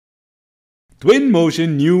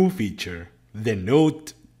TWINMOTION new feature, the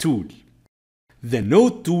Note tool. The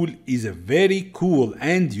Note tool is a very cool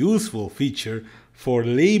and useful feature for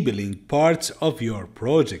labeling parts of your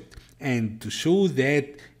project and to show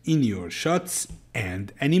that in your shots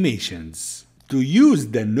and animations. To use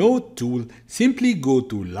the Note tool, simply go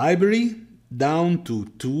to Library, down to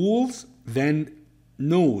Tools, then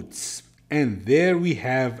Notes, and there we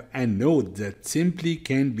have a note that simply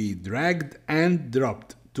can be dragged and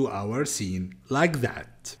dropped to our scene like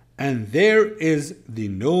that. And there is the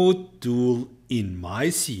Note tool in my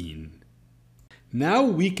scene. Now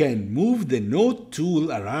we can move the Note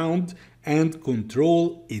tool around and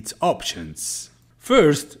control its options.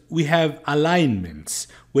 First, we have alignments,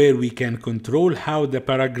 where we can control how the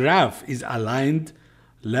paragraph is aligned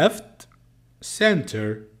left,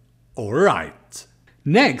 center, or right.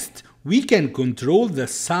 Next, we can control the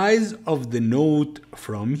size of the note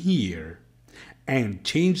from here and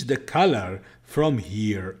change the color from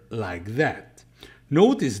here like that.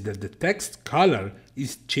 Notice that the text color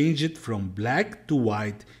is changed from black to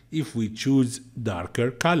white if we choose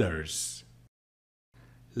darker colors.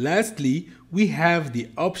 Lastly, we have the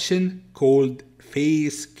option called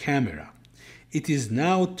Face Camera. It is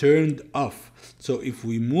now turned off, so if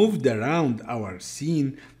we moved around our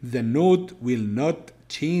scene, the note will not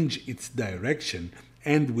change its direction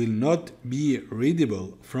and will not be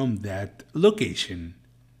readable from that location.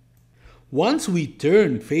 Once we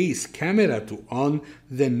turn Face Camera to on,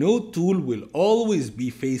 the Note tool will always be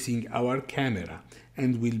facing our camera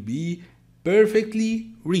and will be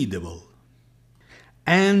perfectly readable.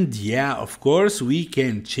 And yeah, of course, we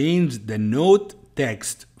can change the note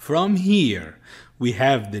text from here. We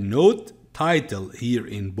have the note title here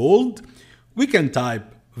in bold. We can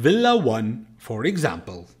type Villa 1, for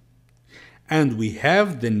example. And we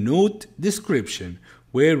have the note description,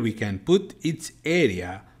 where we can put its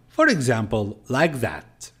area, for example, like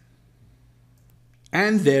that.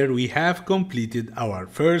 And there we have completed our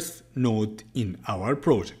first note in our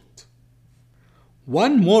project.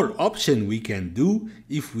 One more option we can do,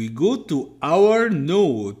 if we go to our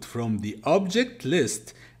note from the object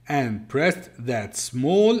list and press that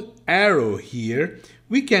small arrow here,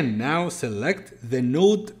 we can now select the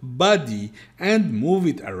note body and move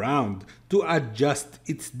it around to adjust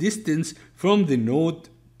its distance from the note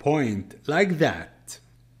point like that.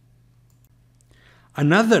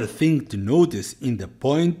 Another thing to notice in the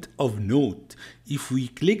point of note, if we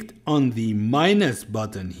clicked on the minus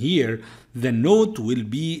button here, the note will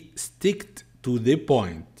be sticked to the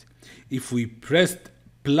point. If we pressed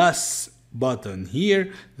plus button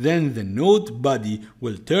here, then the note body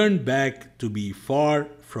will turn back to be far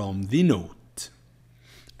from the note.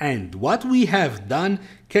 And what we have done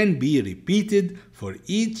can be repeated for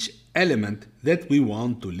each element that we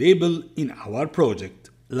want to label in our project,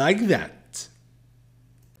 like that.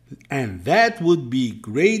 And that would be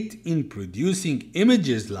great in producing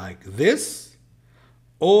images like this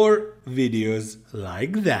or videos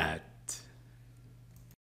like that.